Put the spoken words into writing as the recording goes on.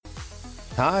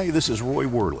Hi, this is Roy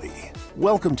Worley.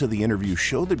 Welcome to the interview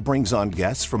show that brings on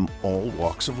guests from all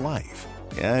walks of life.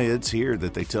 Yeah, it's here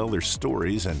that they tell their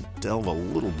stories and delve a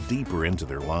little deeper into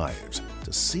their lives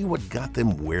to see what got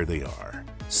them where they are.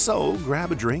 So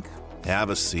grab a drink, have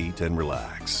a seat, and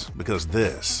relax, because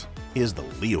this is the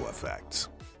Leo Effect.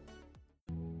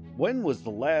 When was the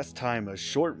last time a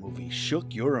short movie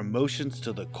shook your emotions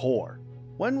to the core?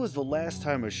 When was the last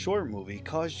time a short movie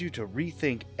caused you to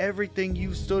rethink everything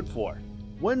you stood for?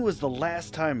 When was the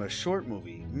last time a short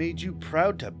movie made you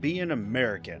proud to be an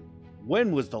American?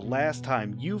 When was the last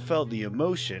time you felt the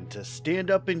emotion to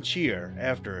stand up and cheer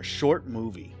after a short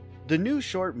movie? The new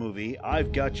short movie,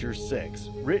 I've Got Your Six,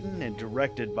 written and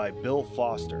directed by Bill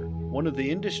Foster, one of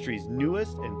the industry's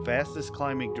newest and fastest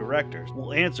climbing directors,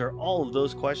 will answer all of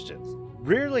those questions.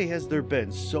 Rarely has there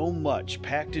been so much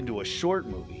packed into a short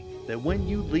movie that when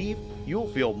you leave, you'll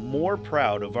feel more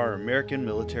proud of our American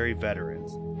military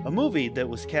veterans. A movie that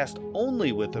was cast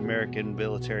only with American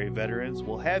military veterans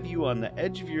will have you on the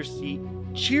edge of your seat,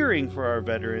 cheering for our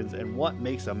veterans and what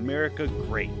makes America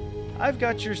great. I've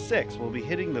Got Your Six will be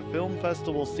hitting the film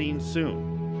festival scene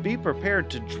soon. Be prepared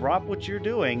to drop what you're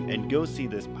doing and go see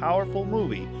this powerful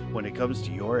movie when it comes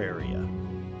to your area.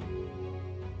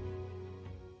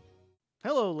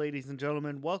 Hello, ladies and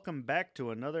gentlemen. Welcome back to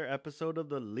another episode of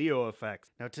the Leo Effect.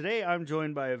 Now, today I'm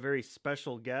joined by a very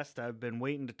special guest. I've been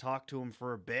waiting to talk to him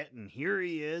for a bit, and here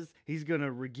he is. He's going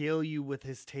to regale you with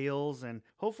his tales and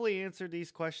hopefully answer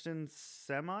these questions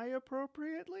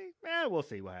semi-appropriately. We'll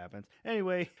see what happens.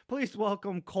 Anyway, please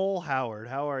welcome Cole Howard.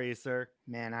 How are you, sir?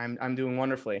 Man, I'm doing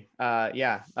wonderfully. As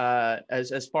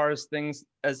far as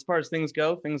things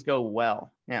go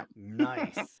well. Yeah.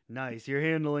 Nice. You're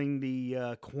handling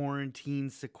the quarantine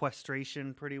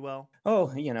sequestration pretty well.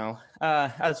 Oh,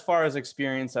 as far as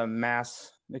experiencing a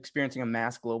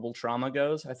mass global trauma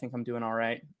goes, I think I'm doing all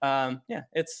right.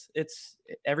 It's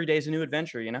every day's a new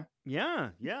adventure, you know? Yeah.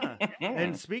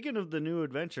 And speaking of the new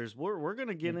adventures, we're going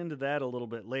to get into that a little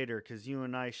bit later because you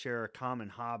and I share a common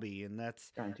hobby, and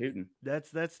that's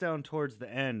down towards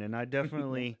the end, and I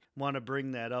definitely want to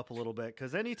bring that up a little bit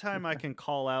because anytime I can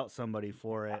call out somebody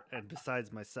for it, and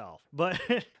besides myself. But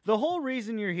the whole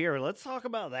reason you're here, let's talk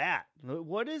about that.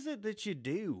 What is it that you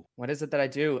do? What is it that I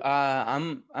do?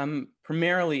 I'm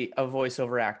primarily a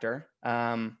voiceover actor.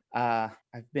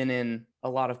 I've been in a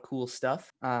lot of cool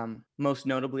stuff. Most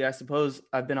notably, I suppose,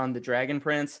 I've been on The Dragon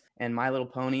Prince and My Little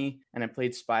Pony, and I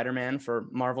played Spider-Man for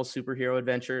Marvel Superhero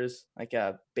Adventures, like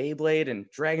Beyblade and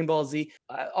Dragon Ball Z,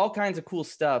 all kinds of cool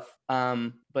stuff.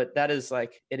 But that is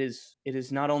it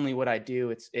is not only what I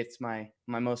do, it's my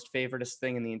most favoriteest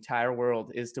thing in the entire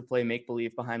world is to play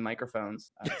make-believe behind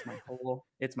microphones.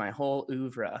 It's my whole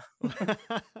oeuvre.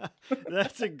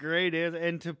 That's a great answer.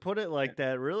 And to put it like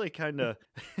that really kind of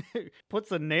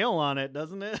puts a nail on it,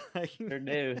 doesn't it?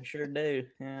 Sure do.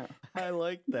 Yeah. I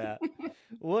like that.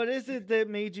 What is it that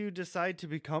made you decide to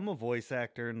become a voice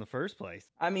actor in the first place?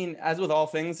 I mean, as with all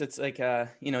things, it's like,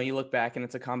 you look back and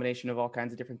it's a combination of all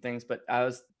kinds of different things. But I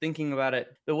was thinking about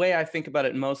it. The way I think about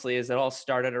it mostly is it all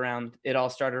started around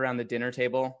the dinner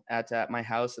table at my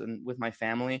house and with my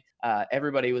family.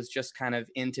 Everybody was just kind of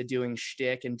into doing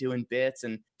shtick and doing bits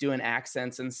and doing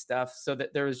accents and stuff. So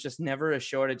that there was just never a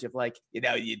shortage of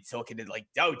you're talking to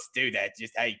don't do that.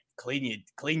 Just, hey, clean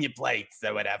your plates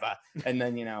or whatever. And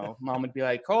then, mom would be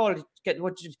like, oh,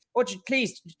 would you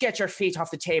please get your feet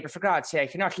off the table, for God's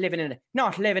sake? You're not living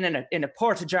in a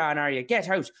porta-john, are you? Get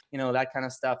out, that kind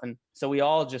of stuff. And so we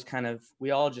all just kind of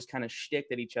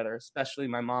shticked at each other, especially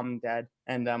my mom and dad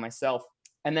and myself.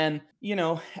 And then,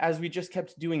 as we just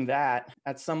kept doing that,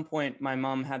 at some point, my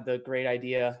mom had the great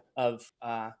idea of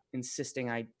insisting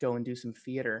I go and do some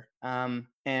theater.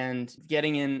 And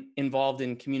getting involved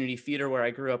in community theater where I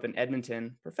grew up in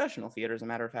Edmonton, professional theater, as a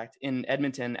matter of fact, in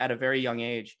Edmonton at a very young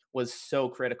age was so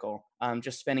critical.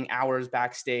 Just spending hours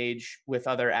backstage with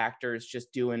other actors,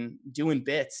 just doing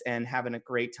bits and having a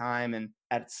great time. And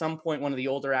at some point, one of the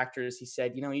older actors, he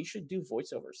said, you should do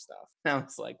voiceover stuff. And I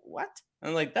was like, what?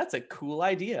 I'm like, that's a cool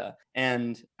idea.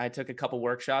 And I took a couple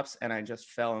workshops and I just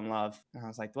fell in love. And I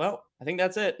was like, well, I think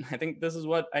that's it. I think this is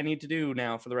what I need to do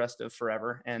now for the rest of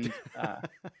forever. And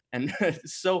and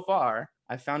so far,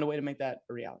 I found a way to make that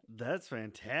a reality. That's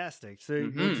fantastic. So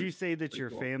would you say that your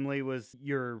family was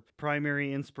your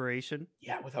primary inspiration?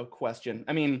 Yeah, without question.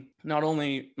 I mean, not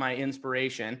only my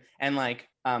inspiration and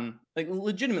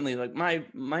legitimately,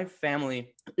 my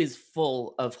family is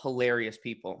full of hilarious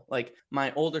people. Like,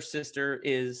 my older sister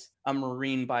is a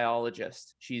marine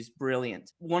biologist. She's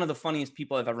brilliant. One of the funniest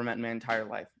people I've ever met in my entire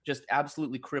life. Just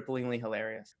absolutely cripplingly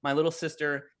hilarious. My little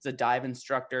sister is a dive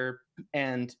instructor,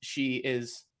 and she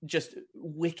is just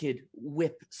wicked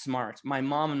whip smart. My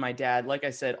mom and my dad, like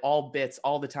I said, all bits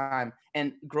all the time.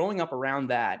 And growing up around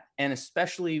that, and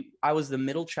especially I was the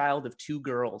middle child of 2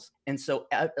 girls. And so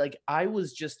I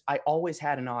always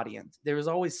had an audience. There was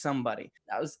always somebody.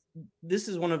 This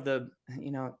is one of the,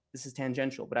 this is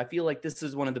tangential, but I feel like this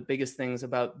is one of the biggest things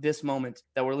about this moment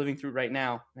that we're living through right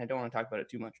now. And I don't want to talk about it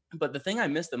too much, but the thing I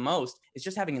miss the most is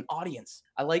just having an audience.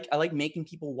 I like making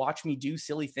people watch me do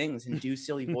silly things and do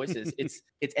silly voices.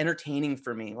 It's entertaining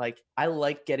for me. Like, I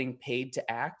like getting paid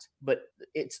to act, but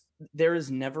there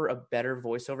is never a better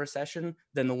voiceover session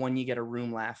than the one you get a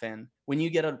room laugh in. When you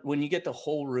get the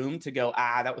whole room to go,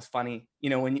 that was funny.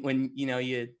 When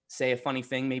you say a funny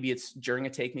thing, maybe it's during a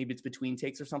take, maybe it's between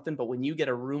takes or something, but when you get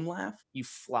a room laugh, you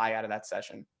fly out of that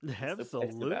session.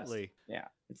 Absolutely.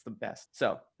 It's the best.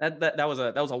 So that was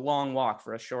a long walk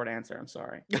for a short answer. I'm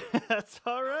sorry. That's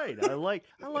all right. I like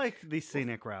the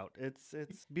scenic route. It's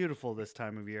beautiful this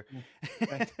time of year.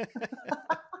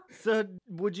 So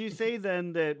would you say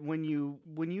then that when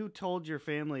you told your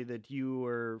family that you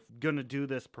were going to do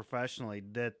this professionally,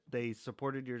 that they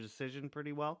supported your decision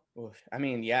pretty well? I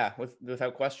mean, yeah,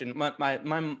 without question. My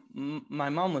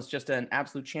mom was just an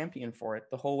absolute champion for it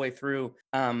the whole way through.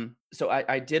 So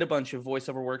I did a bunch of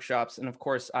voiceover workshops, and of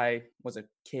course I was a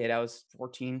kid. I was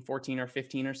 14 or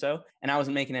 15 or so, and I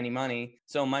wasn't making any money.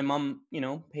 So my mom,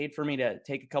 paid for me to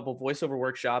take a couple voiceover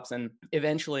workshops, and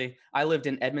eventually I lived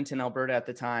in Edmonton, Alberta at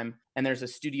the time, and there's a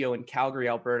studio in Calgary,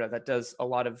 Alberta that does a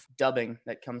lot of dubbing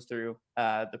that comes through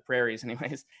the prairies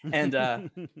anyways. And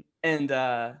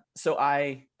so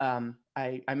I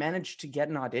managed to get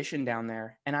an audition down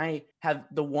there, and I have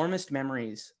the warmest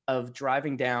memories of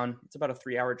driving down. It's about a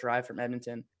 3-hour drive from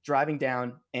Edmonton, driving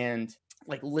down and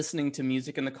like listening to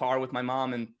music in the car with my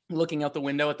mom and looking out the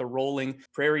window at the rolling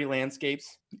prairie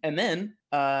landscapes. And then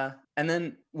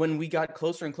when we got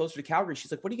closer and closer to Calgary,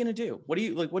 she's like, "What are you going to do? What are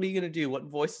you going to do? What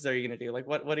voices are you going to do? Like,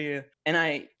 what are you?"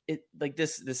 And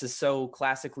this is so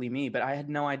classically me, but I had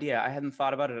no idea. I hadn't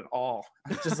thought about it at all.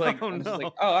 I was just like, I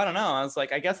don't know. I was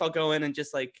like, I guess I'll go in and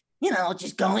just like,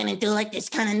 just go in and do like this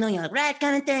kind of, rat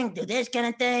kind of thing, do this kind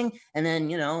of thing. And then,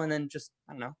 and then just,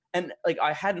 I don't know. And like,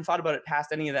 I hadn't thought about it past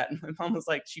any of that. And my mom was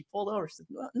like, she pulled over. She said,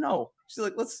 "No." She's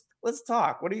like, let's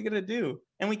talk. What are you going to do?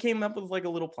 And we came up with like a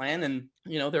little plan, and,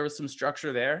 there was some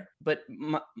structure there, but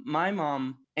my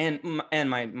mom and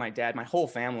my dad, my whole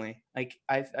family, like,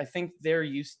 I think they were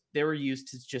used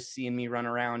to just seeing me run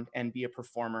around and be a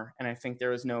performer. And I think there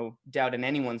was no doubt in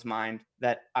anyone's mind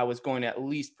that I was going to at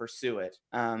least pursue it.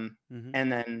 And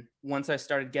then once I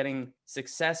started getting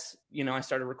success, I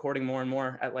started recording more and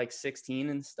more at like 16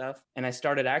 and stuff. And I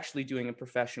started actually doing it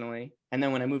professionally. And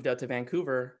then when I moved out to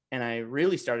Vancouver and I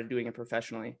really started doing it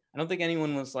professionally, I don't think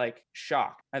anyone was like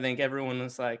shocked. I think everyone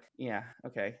was like, yeah,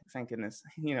 okay, thank goodness.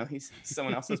 He's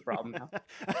someone else's problem now.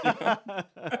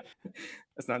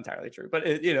 That's not entirely true, but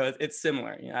it's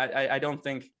similar. I don't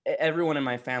think everyone in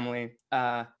my family,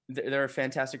 they're a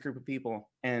fantastic group of people,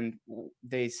 and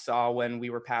they saw when we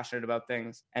were passionate about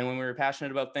things. And when we were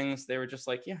passionate about things, they were just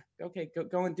like, yeah, okay,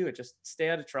 go and do it. Just stay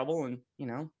out of trouble, and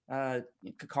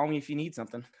you could call me if you need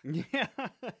something. Yeah.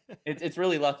 It's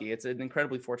really lucky. It's an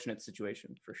incredibly fortunate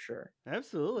situation for sure.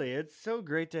 Absolutely. It's so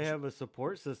great to have a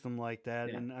support system like that.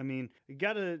 Yeah. And I mean, you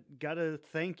gotta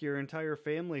thank your entire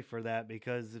family for that,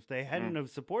 because if they hadn't have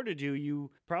supported you,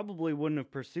 you probably wouldn't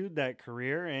have pursued that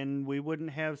career, and we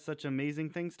wouldn't have such amazing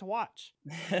things to watch.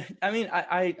 I mean,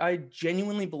 I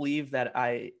genuinely believe that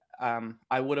I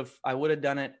would have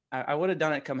done it. I would have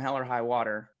done it come hell or high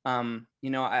water.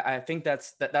 I think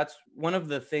that's one of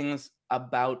the things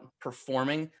about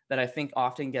performing that I think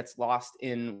often gets lost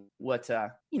in what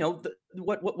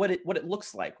it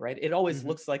looks like, right? It always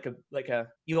looks like a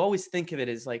you always think of it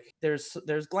as like there's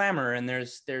glamour, and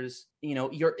there's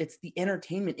it's the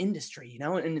entertainment industry,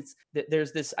 and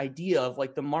there's this idea of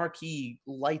like the marquee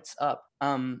lights up.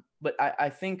 But I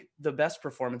think the best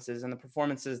performances and the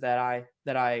performances that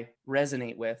I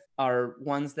resonate with are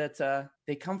ones that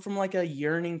they come from like a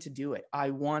yearning to do it. I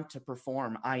want to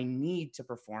perform. I need to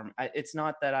perform. It's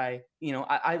not that I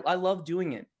love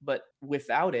doing it, but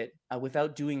without it,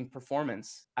 without doing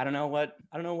performance, I don't know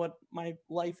what my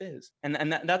life is, and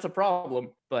that's a problem.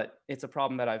 But it's a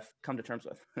problem that I've come to terms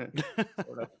with.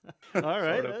 Sort of. All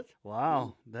right.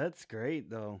 Wow. That's great,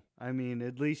 though. I mean,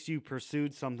 at least you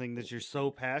pursued something that you're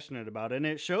so passionate about, and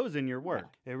it shows in your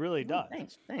work. Yeah. It really does.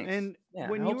 Thanks. And yeah,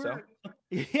 when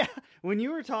Yeah, when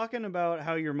you were talking about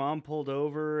how your mom pulled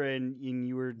over and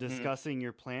you were discussing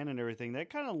your plan and everything, that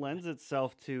kind of lends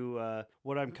itself to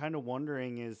what I'm kind of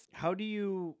wondering is how do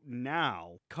you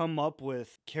now come up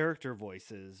with character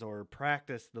voices or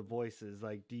practice the voices?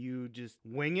 Like, do you just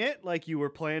wing it like you were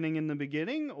planning in the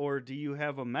beginning, or do you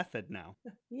have a method now?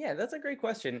 Yeah, that's a great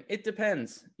question. It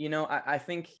depends. I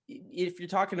think if you're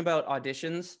talking about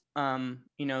auditions,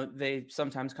 they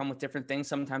sometimes come with different things.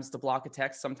 Sometimes it's a block of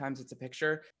text, sometimes it's a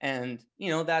picture. And,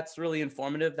 that's really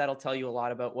informative. That'll tell you a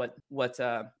lot about what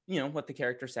the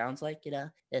character sounds like.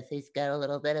 If he's got a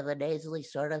little bit of a nasally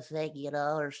sort of thing,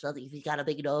 or something. If he's got a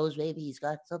big nose, maybe he's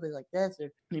got something like this, or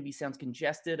maybe he sounds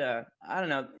congested. I don't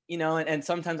know, and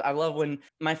sometimes I love when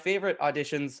my favorite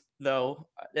auditions though,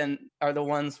 and are the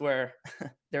ones where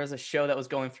there was a show that was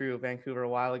going through Vancouver a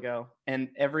while ago, and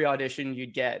every audition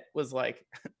you'd get was like,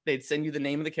 they'd send you the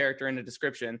name of the character and a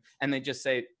description, and they'd just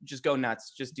say, just go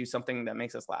nuts, just do something that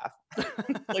makes us laugh.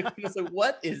 So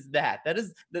what is that? That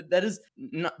is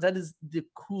the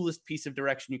coolest piece of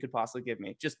direction you could possibly give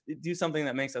me. Just do something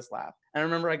that makes us laugh. And I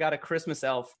remember I got a Christmas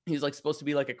elf. He was like supposed to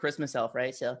be like a Christmas elf,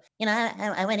 right? So,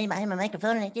 I went in behind my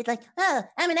microphone and I did like, oh,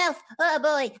 I'm an elf. Oh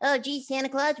boy. Oh, geez, Santa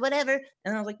Claus, whatever.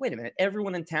 And I was like, wait a minute,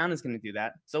 everyone in town is going to do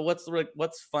that. So what's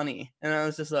funny? And I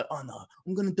was just like, oh no,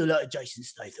 I'm going to do that, Jason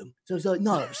Statham. So it's like,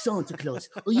 no, Santa Claus.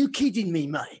 Are you kidding me,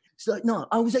 mate? It's like, no,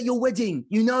 I was at your wedding.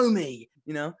 You know me.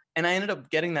 And I ended up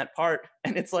getting that part,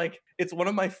 and it's like, it's one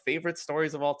of my favorite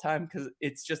stories of all time, because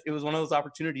it was one of those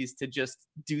opportunities to just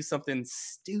do something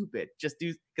stupid,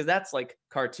 because that's like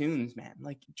cartoons, man,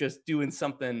 like just doing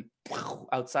something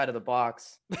outside of the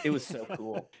box. It was so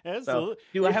cool. Absolutely. So,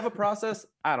 do I have a process?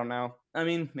 I don't know. I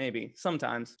mean, maybe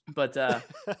sometimes, but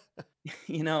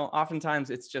oftentimes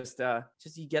it's just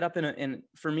you get up in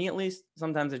for me at least,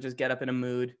 sometimes I just get up in a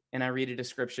mood and I read a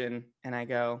description and I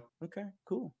go, okay,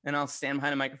 cool. And I'll stand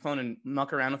behind a microphone and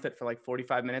muck around with it for like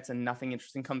 45 minutes and nothing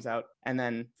interesting comes out. And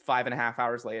then 5.5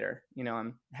 hours later,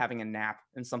 I'm having a nap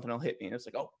and something will hit me. And it's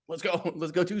like, oh, let's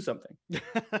go do something.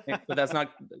 But that's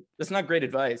not great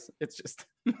advice. It's just,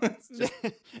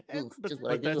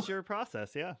 but that's your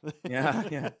process. Yeah.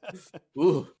 Yeah.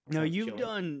 Ooh, now you've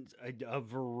done a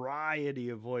variety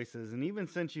of voices, and even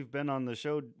since you've been on the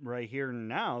show right here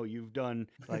now, you've done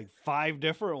like 5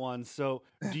 different ones. So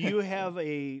do you have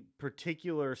a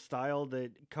particular style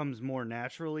that comes more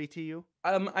naturally to you?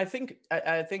 I think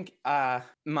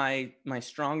my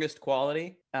strongest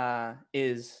quality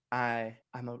is I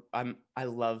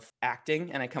love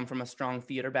acting, and I come from a strong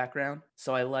theater background.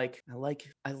 So I like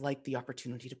the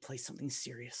opportunity to play something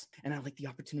serious, and I like the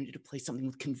opportunity to play something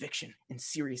with conviction and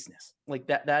seriousness. Like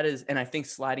that is, and I think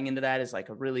sliding into that is like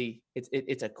a really,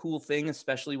 it's a cool thing,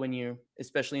 especially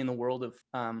in the world of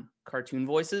cartoon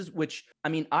voices, which I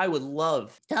mean, I would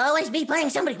love to always be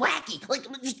playing somebody wacky. Like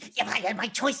if I had my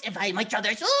choice, if I had my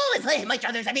druthers,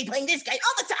 I'd be playing this guy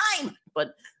all the time.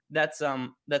 But that's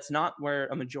not where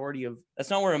a majority of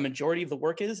the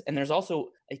work is. And there's also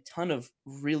a ton of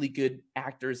really good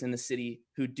actors in the city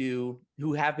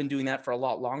who have been doing that for a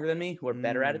lot longer than me, who are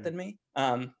better at it than me.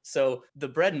 So the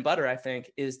bread and butter, I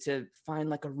think, is to find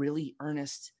like a really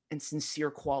earnest and sincere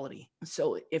quality.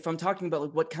 So if I'm talking about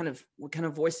like what kind of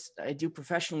voice I do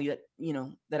professionally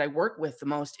that I work with the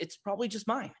most, it's probably just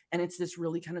mine. And it's this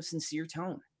really kind of sincere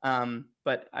tone.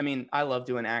 But I mean, I love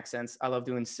doing accents. I love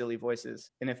doing silly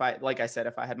voices. And if I had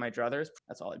my druthers,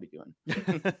 that's all I'd be doing.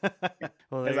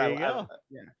 Well, there you go.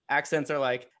 Accents are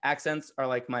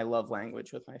like my love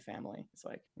language with my family. It's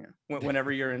like,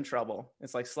 whenever you're in trouble,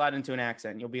 it's like slide into an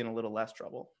accent. You'll be in a little less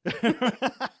trouble.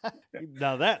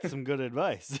 Now that's some good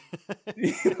advice.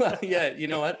 Well, yeah, you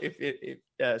know what? If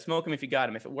smoke them if you got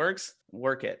them. If it works,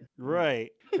 work it. Right.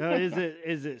 Now,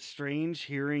 is it strange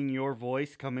hearing your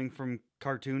voice coming from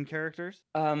cartoon characters?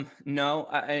 No,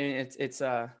 it's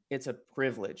a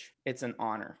privilege. It's an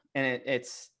honor, and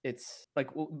it's like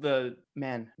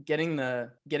getting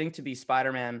to be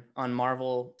Spider-Man on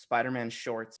Marvel Spider-Man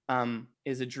shorts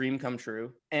is a dream come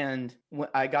true. And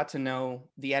I got to know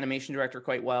the animation director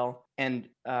quite well, and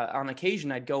on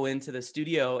occasion I'd go into the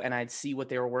studio and I'd see what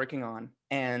they were working on,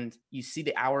 and you see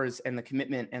the hours and the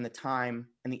commitment and the time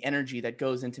and the energy that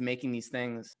goes into making these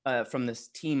things from this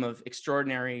team of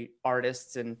extraordinary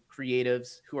artists and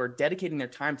creatives who are dedicating their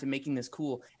time to making this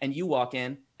cool. And you walk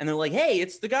in and they're like, hey,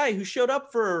 it's the guy who showed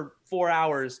up for 4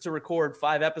 hours to record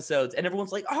 5 episodes. And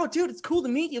everyone's like, oh, dude, it's cool to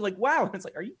meet you. Like, wow. And it's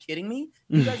like, are you kidding me?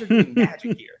 You guys are doing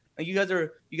magic here. Like you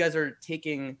guys are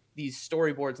taking these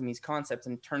storyboards and these concepts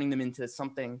and turning them into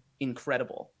something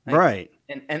incredible. Right.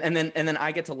 And then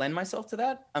I get to lend myself to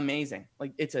that. Amazing.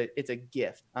 Like it's a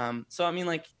gift. So I mean,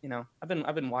 like, you know,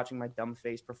 I've been watching my dumb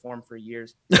face perform for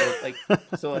years.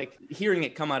 So like hearing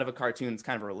it come out of a cartoon is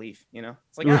kind of a relief, you know?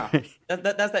 It's like, Right.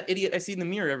 that's that idiot I see in the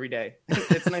mirror every day.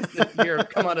 It's nice to hear it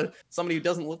come out of somebody who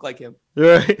doesn't look like him.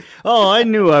 Right. Oh, I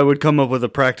knew I would come up with a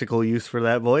practical use for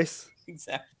that voice.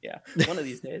 Exactly. Yeah. One of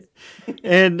these days.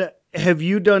 And have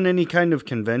you done any kind of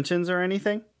conventions or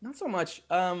anything? Not so much.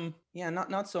 Yeah,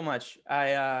 not so much.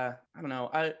 I don't know.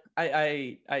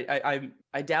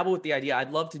 I dabble with the idea.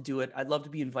 I'd love to do it. I'd love to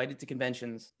be invited to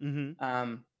conventions.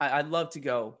 Mm-hmm. I'd love to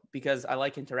go because I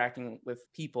like interacting with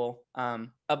people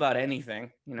about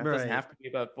anything. You know, it doesn't Right. have to be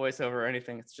about voiceover or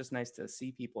anything. It's just nice to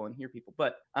see people and hear people.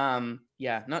 But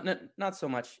yeah, not so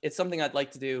much. It's something I'd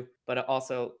like to do, but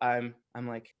also I'm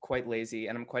like quite lazy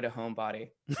and I'm quite a homebody.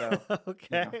 So Okay.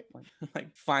 you know, like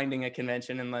finding a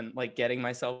convention and then like getting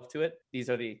myself to it. These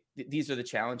are the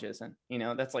challenges, and you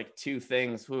know that's like two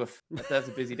things. Oof, that's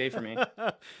a busy day for me.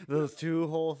 Those two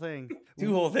whole things.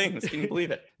 Two whole things. Can you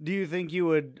believe it? Do you think you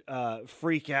would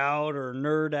freak out or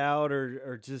nerd out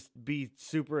or just be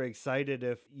super excited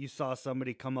if you saw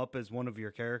somebody come up as one of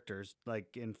your characters,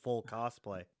 like in full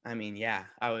cosplay? I mean, yeah,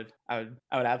 I would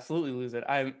absolutely lose it.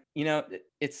 You know,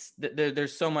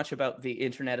 there's so much about the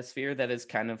internetosphere that is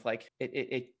kind of like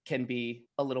it can be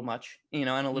a little much, you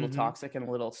know, and a little Mhm. toxic and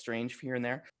a little strange here and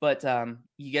there. But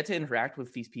you get to interact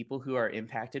with these people who are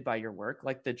impacted by your work.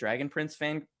 Like the Dragon Prince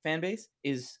fan base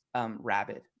is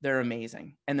rabid. They're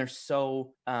amazing, and they're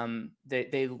so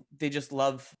they just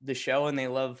love the show and they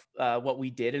love what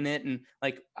we did in it. And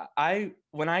like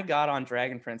when I got on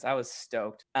Dragon Prince, I was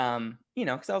stoked. You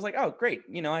know, because I was like, oh great,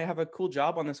 you know, I have a cool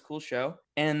job on this cool show.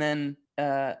 And then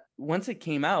once it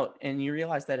came out and you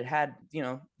realize that it had, you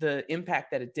know, the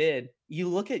impact that it did, you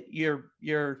look at your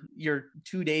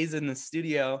 2 days in the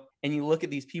studio and you look at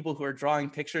these people who are drawing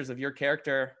pictures of your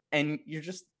character and you're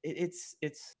just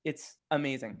it's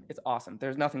amazing. It's awesome.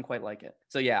 There's nothing quite like it.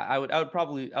 So yeah, I would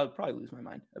probably lose my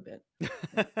mind a bit.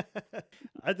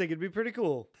 I think it'd be pretty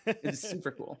cool. It's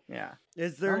super cool. Yeah.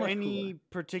 Is there much any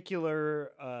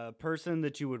particular person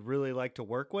that you would really like to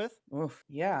work with? Oof,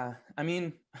 yeah. I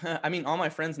mean, all my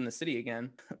friends in the city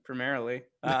again, primarily.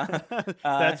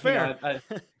 That's fair.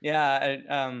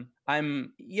 I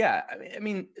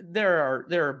mean, there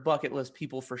are bucket list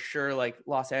people for sure, like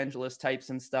Los Angeles types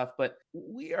and stuff, but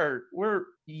we're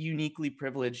uniquely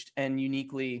privileged and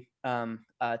uniquely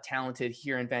talented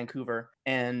here in Vancouver.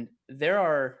 And there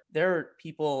are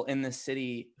people in this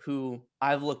city who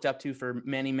I've looked up to for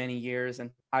many, many years,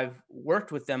 and I've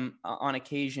worked with them on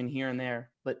occasion here and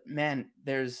there. But man,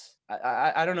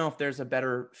 I don't know if there's a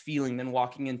better feeling than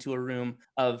walking into a room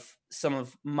of some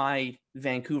of my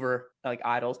Vancouver like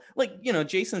idols. Like, you know,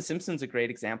 Jason Simpson's a great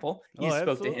example. You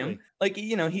spoke to him. Like,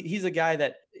 you know, he's a guy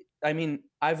that, I mean,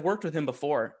 I've worked with him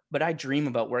before, but I dream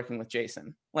about working with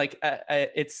Jason. Like,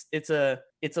 it's a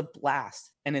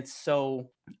blast, and it's so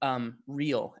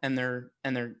real, and they're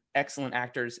excellent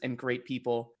actors and great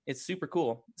people. It's super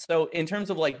cool. So in terms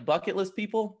of like bucket list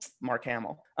people, Mark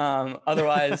Hamill.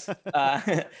 Otherwise,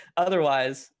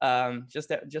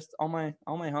 just all my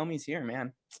homies here,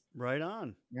 man. Right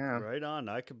on. Yeah. Right on.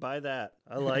 I could buy that.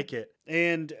 I like it.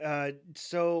 And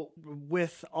so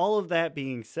with all of that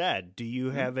being said, do you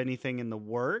have anything in the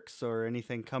works or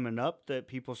anything coming up that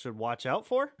people should watch out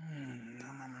for?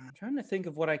 I'm trying to think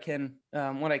of what I can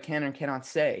and cannot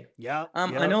say. Yeah.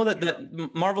 I know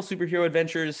that Marvel Superhero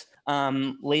Adventures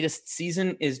latest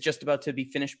season is just about to be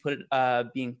finished,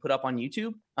 being put up on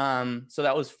YouTube. So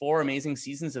that was 4 amazing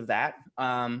seasons of that.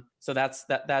 So that's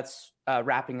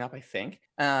wrapping up, I think.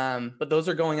 But those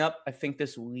are going up, I think,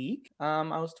 this week.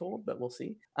 I was told, but we'll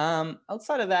see.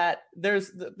 Outside of that,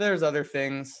 there's other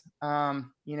things.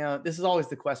 You know, this is always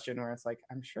the question where it's like,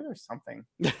 I'm sure there's something.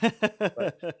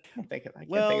 But I can't think of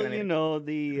anything. You know,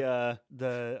 the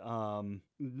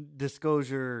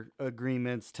disclosure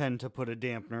agreements tend to put a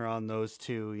dampener on those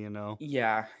too, you know.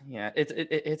 Yeah.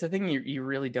 It's a thing you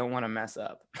really don't want to mess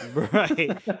up.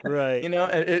 Right. You know,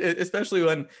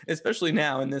 especially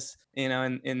now in this, you know,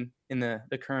 in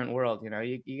the current world, you know,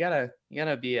 you gotta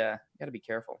be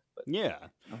careful. But yeah.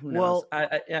 Who knows?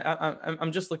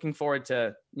 I'm just looking forward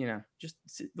to, you know,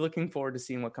 looking forward to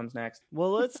seeing what comes next.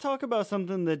 Well, let's talk about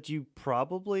something that you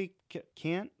probably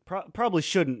probably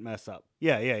shouldn't mess up.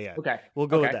 Yeah. Okay. We'll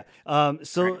go with that.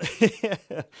 So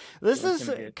this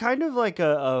is kind of like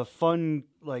a fun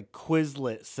like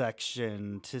Quizlet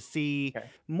section to see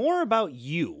more about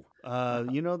you.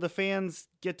 The fans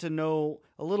get to know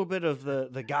a little bit of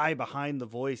the guy behind the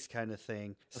voice kind of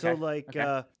thing.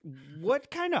 So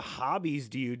what kind of hobbies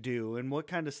do you do and what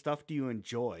kind of stuff do you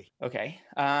enjoy? Okay.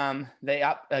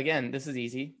 Again, this is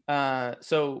easy.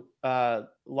 Lots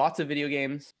of video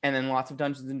games and then lots of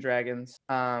Dungeons and Dragons.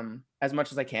 As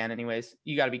much as I can, anyways.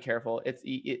 You got to be careful.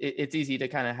 It's easy to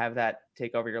kind of have that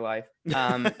take over your life.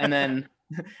 And then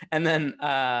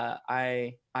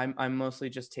I mostly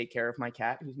just take care of my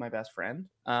cat, who's my best friend.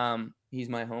 He's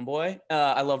my homeboy.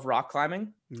 I love rock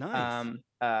climbing. Nice.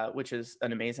 Which is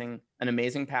an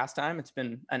amazing pastime. It's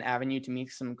been an avenue to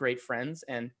meet some great friends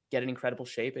and get in incredible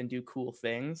shape and do cool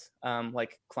things,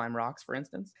 like climb rocks, for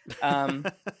instance.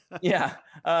 Yeah.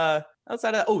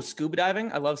 Outside of scuba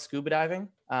diving. I love scuba diving.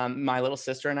 My little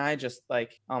sister and I just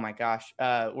oh my gosh,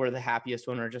 we're the happiest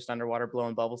when we're just underwater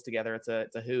blowing bubbles together. It's a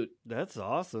hoot. That's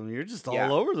awesome. You're just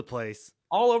all over the place.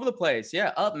 All over the place.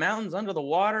 Yeah. Up mountains, under the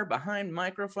water, behind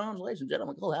microphones. Ladies and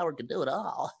gentlemen, Cole Howard can do it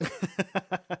all.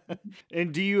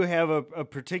 And do you have a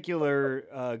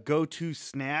particular go-to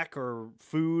snack or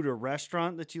food or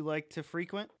restaurant that you like to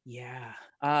frequent? Yeah.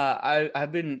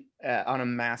 I've been on a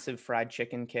massive fried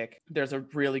chicken kick. There's a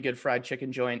really good fried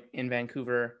chicken joint in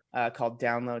Vancouver called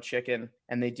Down Low Chicken,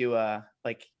 and they do an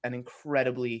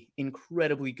incredibly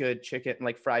good chicken,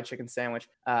 fried chicken sandwich.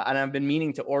 And I've been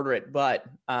meaning to order it, but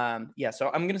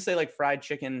so I'm gonna say fried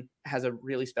chicken has a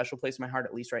really special place in my heart,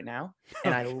 at least right now.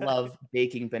 And I love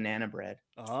baking banana bread.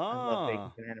 I love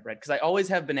baking banana bread because I always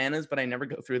have bananas, but I never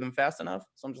go through them fast enough.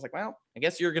 So I'm just well, I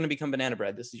guess you're gonna become banana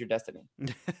bread. This is your destiny.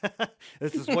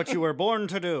 This is what you were born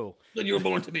to do. What you were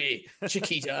born to be,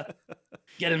 Chiquita.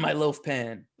 Get in my loaf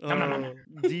pan.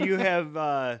 Do you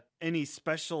have any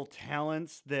special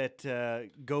talents that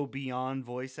go beyond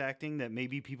voice acting that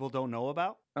maybe people don't know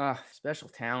about? Special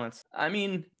talents. I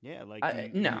mean, yeah, no,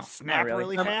 can you snap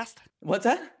really fast? What's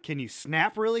that? Can you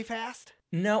snap really fast?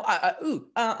 No,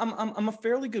 I'm a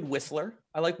fairly good whistler.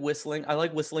 I like whistling. I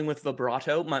like whistling with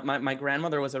vibrato. My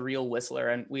grandmother was a real whistler,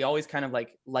 and we always kind of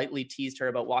lightly teased her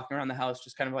about walking around the house,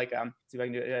 just kind of see if I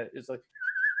can do it. It's like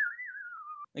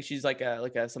she's like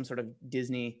some sort of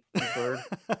Disney bird.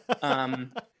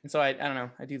 And so I don't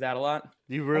know. I do that a lot.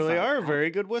 You really are a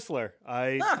very good whistler.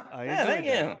 I enjoyed thank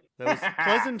you. That was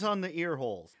pleasant on the ear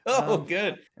holes.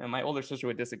 Good. And my older sister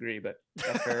would disagree, but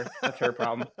that's her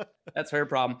problem. That's her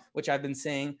problem, which I've been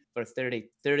saying for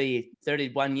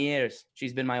 31 years.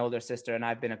 She's been my older sister, and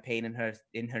I've been a pain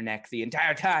in her neck the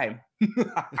entire time.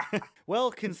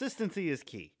 Well, consistency is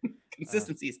key.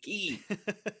 Consistency is key.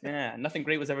 Yeah, nothing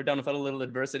great was ever done without a little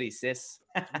adversity, sis.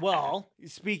 Well,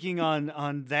 speaking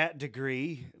on that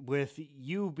degree, with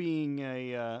you being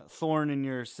a thorn in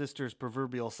your sister's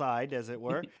proverbial side, as it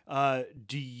were,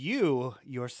 do you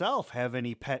yourself have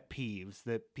any pet peeves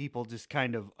that people just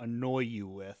kind of annoy you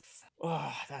with?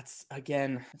 Oh, it's a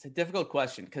difficult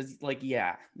question because,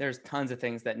 there's tons of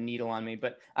things that needle on me,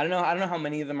 but I don't know how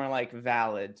many of them are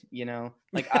valid.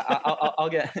 I'll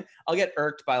get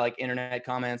irked by internet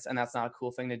comments, and that's not a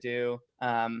cool thing to do.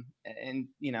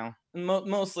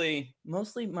 Mostly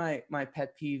my pet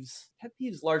peeves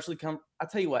largely come. I'll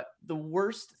tell you what, the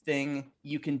worst thing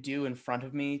you can do in front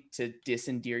of me to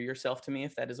disendear yourself to me,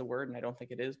 if that is a word, and I don't think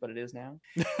it is, but it is now.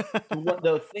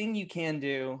 The thing you can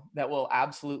do that will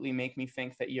absolutely make me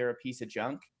think that you're a piece of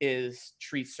junk is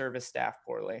treat service staff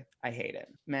poorly. I hate it.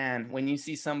 Man, when you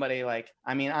see somebody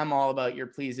I'm all about your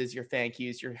pleases, your thank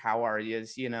yous, your how are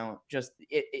yous, just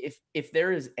if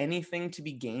there is anything to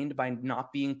be gained by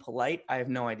not being polite, I have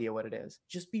no idea what it is.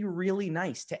 Just be really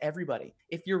nice to everybody.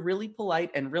 If you're really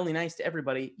polite and really nice to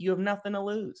everybody, you have nothing to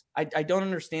lose. I don't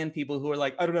understand people who are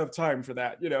I don't have time for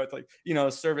that. It's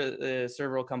a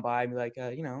server will come by and be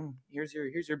here's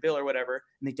your bill or whatever,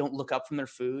 and they don't look up from their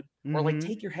food. Mm-hmm. Or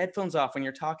take your headphones off when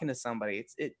you're talking to somebody.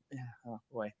 Oh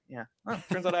boy, yeah. Well,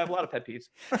 turns out I have a lot of pet peeves.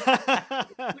 Look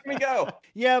at me go.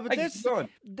 Yeah, but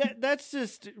that's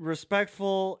just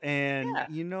respectful, and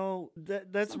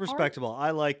that's respectable.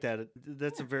 I like that.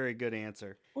 That's a very good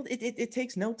answer. Well, it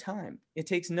takes no time. It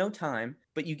takes no time,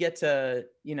 but you get to,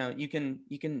 you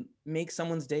can make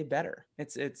someone's day better.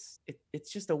 It's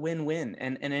just a win-win.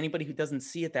 And anybody who doesn't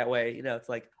see it that way, it's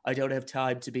I don't have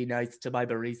time to be nice to my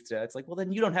barista. It's well,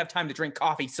 then you don't have time to drink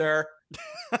coffee, sir.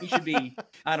 You should be,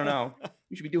 I don't know.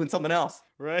 You should be doing something else.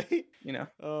 Right?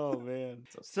 Oh, man.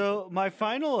 So my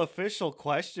final official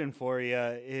question for you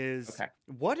is,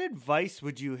 what advice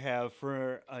would you have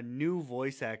for a new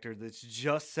voice actor that's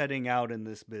just setting out in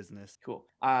this business? Cool.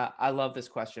 I love this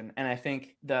question. And I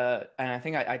think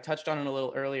I touched on it a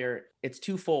little earlier. It's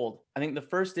twofold. I think the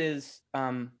first is,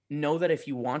 know that if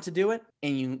you want to do it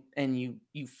and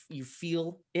you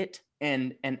feel it,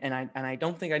 and I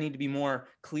don't think I need to be more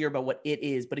clear about what it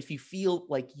is, but if you feel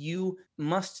like you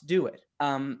must do it,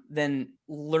 then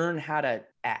learn how to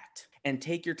act and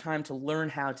take your time to learn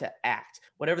how to act,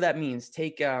 whatever that means.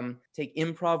 Take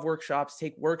improv workshops,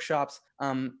 take workshops,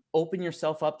 open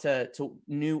yourself up to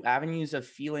new avenues of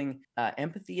feeling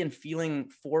empathy and feeling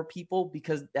for people,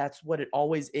 because that's what it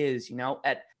always is, you know.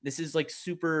 This is like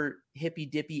super hippy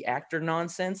dippy actor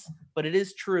nonsense, but it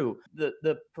is true.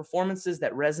 The performances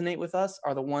that resonate with us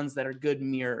are the ones that are good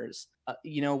mirrors.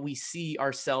 You know, we see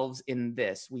ourselves in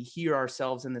this, we hear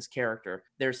ourselves in this character.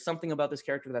 There's something about this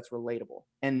character that's relatable.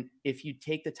 And if you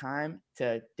take the time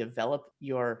to develop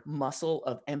your muscle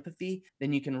of empathy,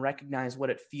 then you can recognize what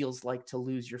it feels like to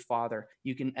lose your father.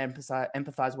 You can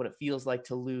empathize what it feels like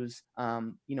to lose,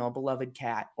 you know, a beloved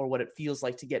cat, or what it feels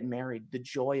like to get married, the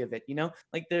joy of it, you know,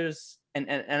 like there's, and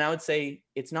I would say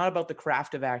it's not about the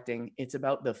craft of acting, it's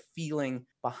about the feeling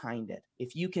behind it.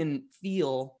 If you can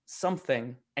feel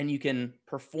something and you can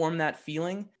perform that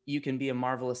feeling, you can be a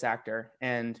marvelous actor.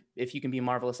 And if you can be a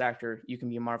marvelous actor, you can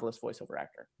be a marvelous voiceover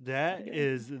actor. That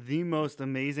is the most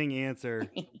amazing answer.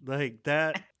 Like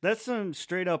that's some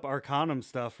straight up Arcanum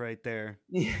stuff right there.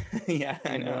 Yeah,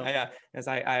 I know. Yeah, as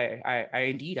I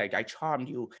indeed, I charmed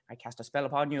you. I cast a spell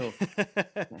upon you.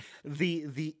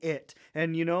 the it.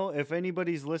 And you know, if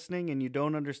anybody's listening and you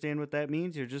don't understand what that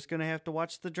means, you're just gonna have to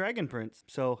watch the Dragon Prince.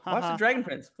 So watch the Dragon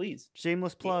Prince, please.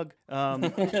 Shameless plug.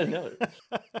 No,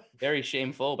 very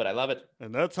shameful, but I love it.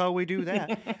 And that's how we do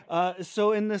that.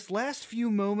 So in this last few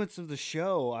moments of the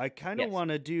show, I kind of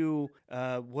want to do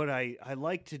what I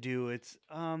like to do. It's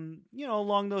you know,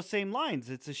 along those same lines.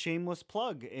 It's a shameless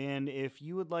plug. And if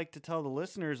you would like to tell the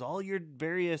listeners all your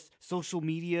various social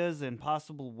medias and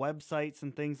possible websites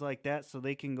and things like that, so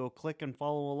they can go click and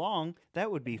follow along,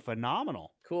 that would be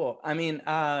phenomenal. Cool. I mean,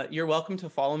 you're welcome to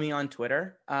follow me on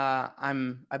Twitter.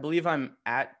 I believe I'm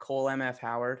at Cole MF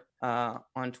Howard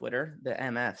on Twitter. The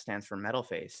MF stands for Metal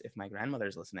Face, if my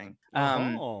grandmother's listening.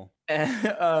 But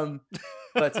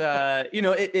you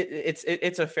know,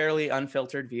 it's a fairly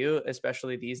unfiltered view,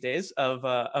 especially these days,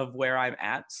 of where I'm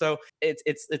at. So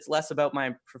it's less about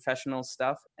my professional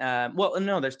stuff. Well,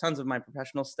 no, there's tons of my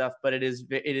professional stuff, but it is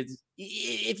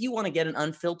if you want to get an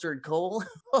unfiltered Cole,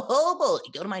 oh boy,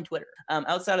 go to my Twitter.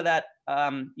 Outside of that,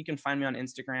 you can find me on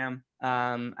Instagram.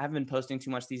 I haven't been posting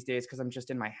too much these days because I'm just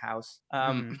in my house.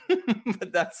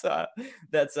 But that's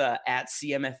at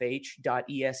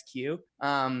cmfh.esq.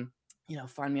 You know,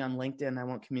 find me on LinkedIn. I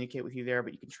won't communicate with you there,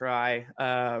 but you can try.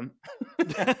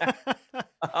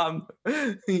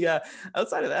 Yeah.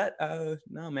 Outside of that,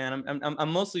 no, man.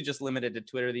 I'm mostly just limited to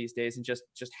Twitter these days, and just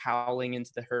howling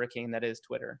into the hurricane that is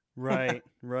Twitter. Right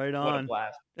on. What a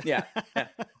blast. Yeah.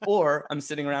 Or I'm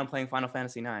sitting around playing Final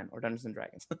Fantasy IX or Dungeons and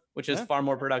Dragons, which is far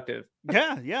more productive.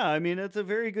 Yeah. I mean, it's a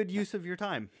very good use of your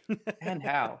time. And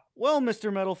how? Well,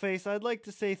 Mr. Metalface, I'd like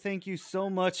to say thank you so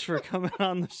much for coming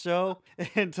on the show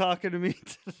and talking to me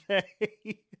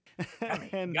today.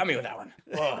 Got me with that one.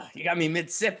 Whoa, you got me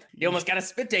mid-sip. You almost got a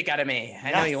spit take out of me.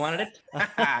 I know you wanted it.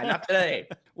 Not today.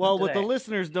 Well, what the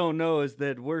listeners don't know is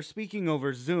that we're speaking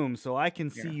over Zoom, so I can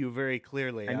see you very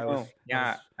clearly. I know.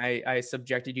 I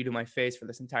subjected you to my face for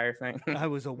this entire thing. I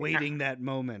was awaiting that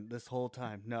moment this whole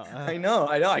time. No, I know.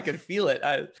 I could feel it.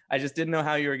 I just didn't know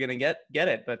how you were gonna get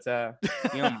it, but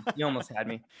you almost had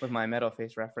me with my Metal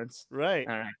Face reference. Right.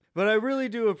 All right. But I really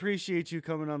do appreciate you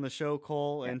coming on the show,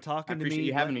 Cole, and talking to me. I appreciate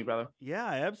you having me, brother. Yeah,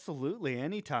 absolutely.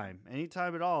 Anytime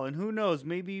at all. And who knows,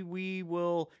 maybe we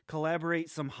will collaborate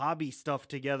some hobby stuff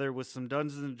together with some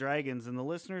Dungeons and Dragons, and the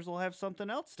listeners will have something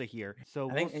else to hear. So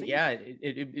I think, yeah,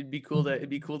 it'd be cool to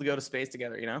go to space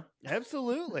together, you know?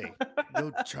 Absolutely.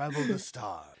 Go travel the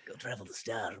stars. Go travel the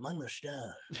stars, among the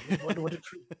stars. What a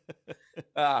treat.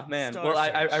 Man. Well,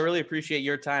 I really appreciate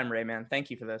your time, Ray, man. Thank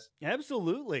you for this.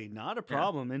 Absolutely. Not a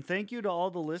problem. Yeah. And thank you to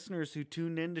all the listeners who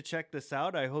tuned in to check this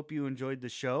out. I hope you enjoyed the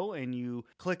show and you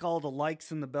click all the likes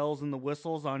and the bells and the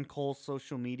whistles on Cole's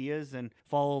social medias and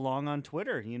follow along on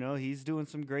Twitter. You know, he's doing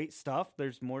some great stuff.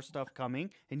 There's more stuff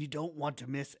coming and you don't want to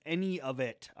miss any of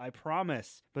it. I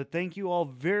promise. But thank you all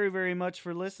very, very much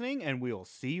for listening, and we'll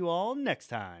see you all next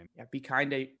time. Yeah, be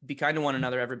kind to one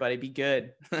another, everybody. Be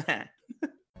good.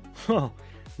 Oh,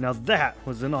 now that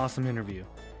was an awesome interview.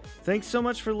 Thanks so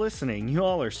much for listening. You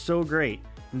all are so great.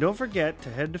 And don't forget to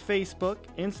head to Facebook,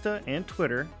 Insta, and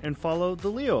Twitter and follow The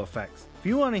Leo Effects. If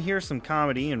you want to hear some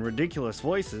comedy and ridiculous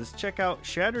voices, check out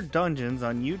Shattered Dungeons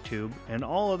on YouTube and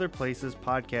all other places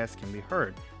podcasts can be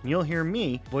heard. And you'll hear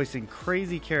me voicing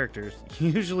crazy characters,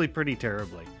 usually pretty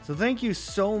terribly. So thank you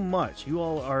so much. You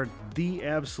all are the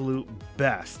absolute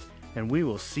best. and we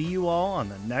will see you all on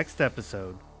the next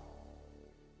episode.